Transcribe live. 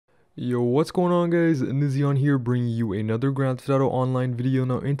Yo, what's going on, guys? Nizion here, bringing you another Grand Theft Auto Online video.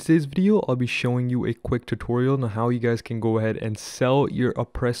 Now, in today's video, I'll be showing you a quick tutorial on how you guys can go ahead and sell your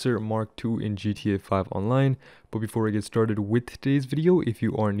Oppressor Mark II in GTA 5 Online. But before I get started with today's video, if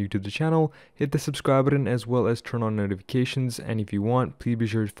you are new to the channel, hit the subscribe button as well as turn on notifications. And if you want, please be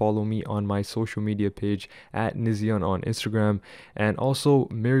sure to follow me on my social media page at Nizion on Instagram. And also,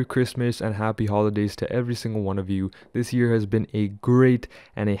 Merry Christmas and Happy Holidays to every single one of you. This year has been a great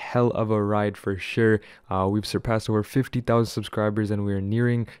and a hell of a ride for sure. We've surpassed over 50,000 subscribers and we are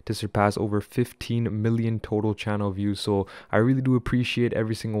nearing to surpass over 15 million total channel views. So I really do appreciate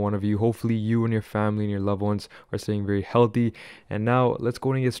every single one of you. Hopefully you and your family and your loved ones are staying very healthy. And now let's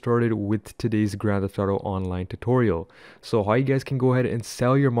go and get started with today's Grand Theft Auto Online tutorial. So how you guys can go ahead and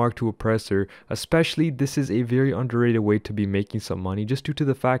sell your Mark II Oppressor, especially this is a very underrated way to be making some money just due to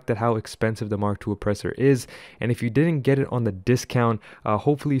the fact that how expensive the Mark II Oppressor is. And if you didn't get it on the discount,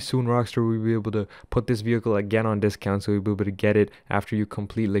 hopefully soon Rockstar will be able to put this vehicle again on discount, so you'll be able to get it after you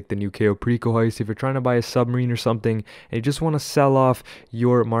complete like the new KO Perico heist. If you're trying to buy a submarine or something and you just want to sell off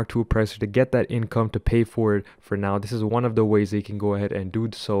your Mark II Oppressor to get that income to pay for it for now, this is one of the ways that you can go ahead and do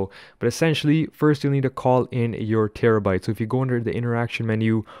so. But essentially, first you'll need to call in your terabyte. So if you go under the interaction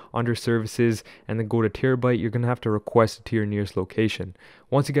menu under services and then go to terabyte, you're going to have to request it to your nearest location.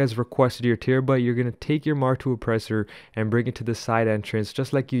 Once you guys requested your terabyte, you're going to take your Mark II Oppressor and bring it to the side entrance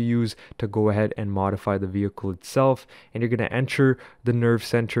just like you use to go ahead and modify the vehicle itself, and you're going to enter the nerve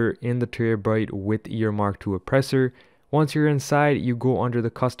center in the terabyte with your Mark II Oppressor. Once you're inside, you go under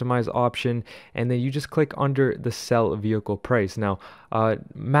the customize option and then you just click under the sell vehicle price. Now,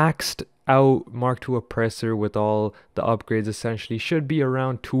 maxed out Mark II Oppressor with all the upgrades essentially should be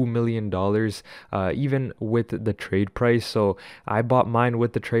around $2 million, even with the trade price. So I bought mine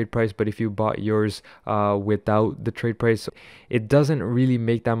with the trade price, but if you bought yours without the trade price, it doesn't really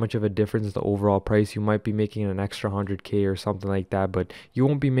make that much of a difference in the overall price. You might be making an extra 100k or something like that, but you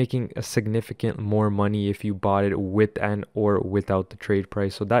won't be making a significant more money if you bought it with and or without the trade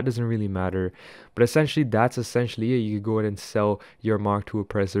price. So that doesn't really matter. But essentially, that's essentially it. You can go ahead and sell your Mark II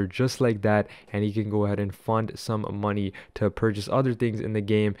Oppressor just like that, and you can go ahead and fund some money to purchase other things in the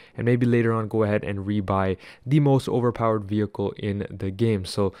game, and maybe later on go ahead and rebuy the most overpowered vehicle in the game.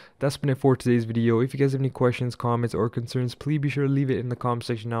 So that's been it for today's video. If you guys have any questions, comments, or concerns, please be sure to leave it in the comment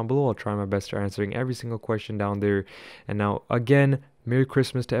section down below. I'll try my best to answering every single question down there. And now again, Merry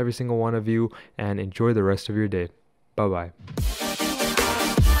Christmas to every single one of you, and enjoy the rest of your day. Bye bye.